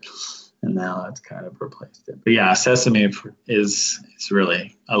there, and now it's kind of replaced it. But yeah, sesame is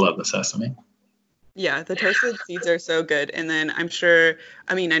really, I love the sesame. Yeah, the toasted seeds are so good. And then I'm sure,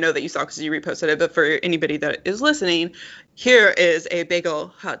 I know that you saw because you reposted it, but for anybody that is listening, here is a bagel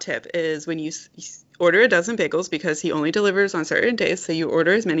hot tip is when you order a dozen bagels, because he only delivers on certain days, so you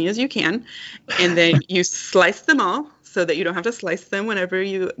order as many as you can, and then you slice them all so that you don't have to slice them whenever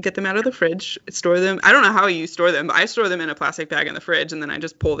you get them out of the fridge. Store them. I don't know how you store them, but I store them in a plastic bag in the fridge, and then I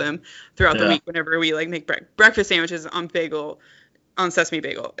just pull them throughout the week whenever we like make breakfast sandwiches on sesame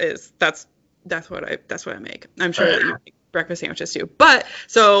bagel. That's what I make. I'm sure that you make breakfast sandwiches too. But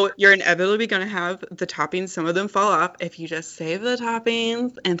so you're inevitably going to have the toppings. Some of them fall off. If you just save the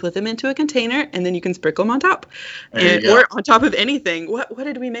toppings and put them into a container, and then you can sprinkle them on top, or on top of anything. What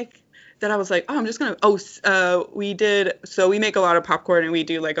did we make that I was like, oh, I'm just gonna. We make a lot of popcorn and we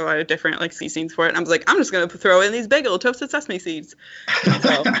do like a lot of different like seasonings for it. And I was like, I'm just gonna throw in these bagel toasted sesame seeds.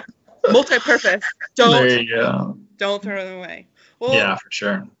 So multi-purpose. There you go. Don't throw them away. Well, Yeah, for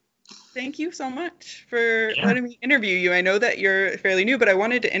sure. thank you so much for Yeah. letting me interview you. I know that you're fairly new, but I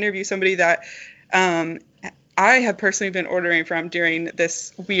wanted to interview somebody that um, I have personally been ordering from during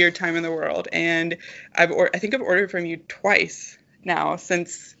this weird time in the world, and I think I've ordered from you twice now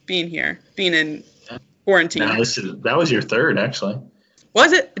since being in quarantine. Now that was your third, actually.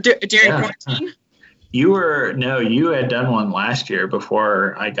 Was it during Yeah. quarantine? You had done one last year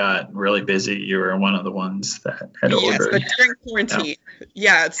before I got really busy. You were one of the ones that had Yes, ordered. but during quarantine.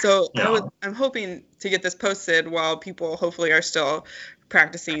 Yeah, so Yeah. I'm hoping to get this posted while people hopefully are still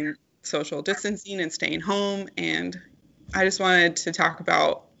practicing social distancing and staying home. And I just wanted to talk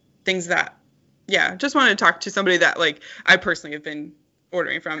about things that, just wanted to talk to somebody that like I personally have been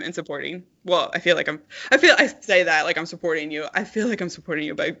ordering from and supporting. Well, I say that like I'm supporting you. I feel like I'm supporting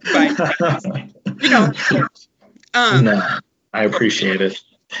you by you know. No, I appreciate it.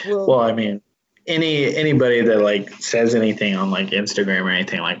 Well, I mean, anybody that like says anything on like Instagram or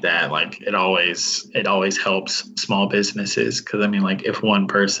anything like that, like it always helps small businesses, because I mean, like if one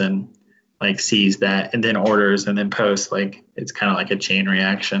person like sees that and then orders and then posts, like it's kind of like a chain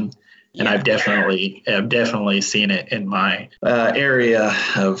reaction. And I've definitely seen it in my area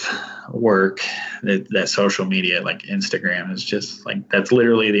of work, that social media, like Instagram, is just like, that's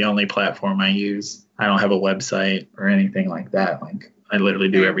literally the only platform I use. I don't have a website or anything like that. Like I literally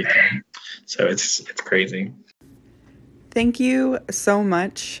do everything. So it's crazy. Thank you so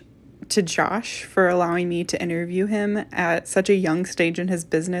much to Josh for allowing me to interview him at such a young stage in his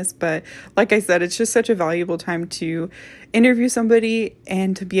business. But like I said, it's just such a valuable time to interview somebody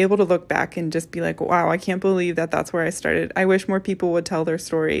and to be able to look back and just be like, wow, I can't believe that that's where I started. I wish more people would tell their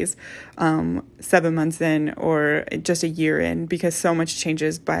stories 7 months in or just a year in, because so much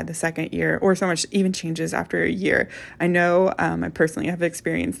changes by the second year, or so much even changes after a year. I know I personally have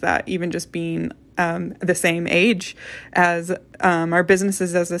experienced that, even just being the same age as our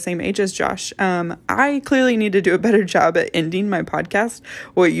businesses, as the same age as Josh. I clearly need to do a better job at ending my podcast.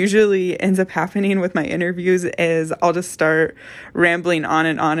 What usually ends up happening with my interviews is I'll just start rambling on,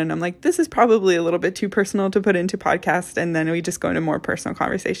 and I'm like, this is probably a little bit too personal to put into podcast, and then we just go into more personal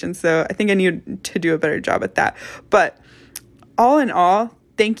conversations. So I think I need to do a better job at that. But all in all,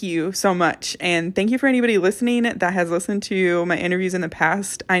 thank you so much. And thank you for anybody listening that has listened to my interviews in the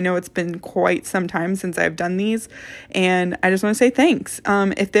past. I know it's been quite some time since I've done these, and I just want to say thanks.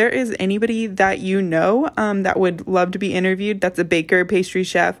 If there is anybody that you know that would love to be interviewed, that's a baker, pastry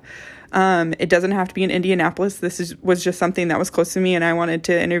chef, it doesn't have to be in Indianapolis. This was just something that was close to me and I wanted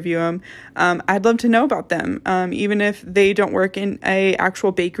to interview them. I'd love to know about them. Even if they don't work in a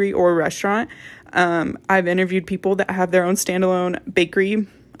actual bakery or restaurant. I've interviewed people that have their own standalone bakery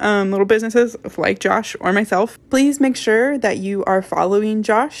little businesses, like Josh or myself. Please make sure that you are following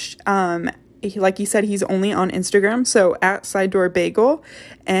Josh. Like he said, he's only on Instagram, so at Side Door Bagel.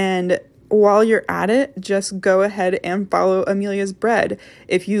 And while you're at it, just go ahead and follow Amelia's Bread.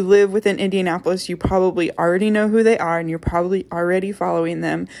 If you live within Indianapolis, you probably already know who they are and you're probably already following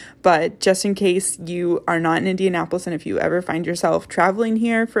them. But just in case you are not in Indianapolis, and if you ever find yourself traveling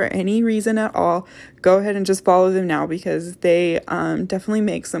here for any reason at all, go ahead and just follow them now, because they definitely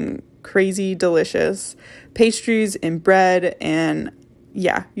make some crazy delicious pastries and bread, and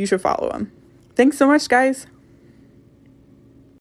yeah, you should follow them. Thanks so much, guys.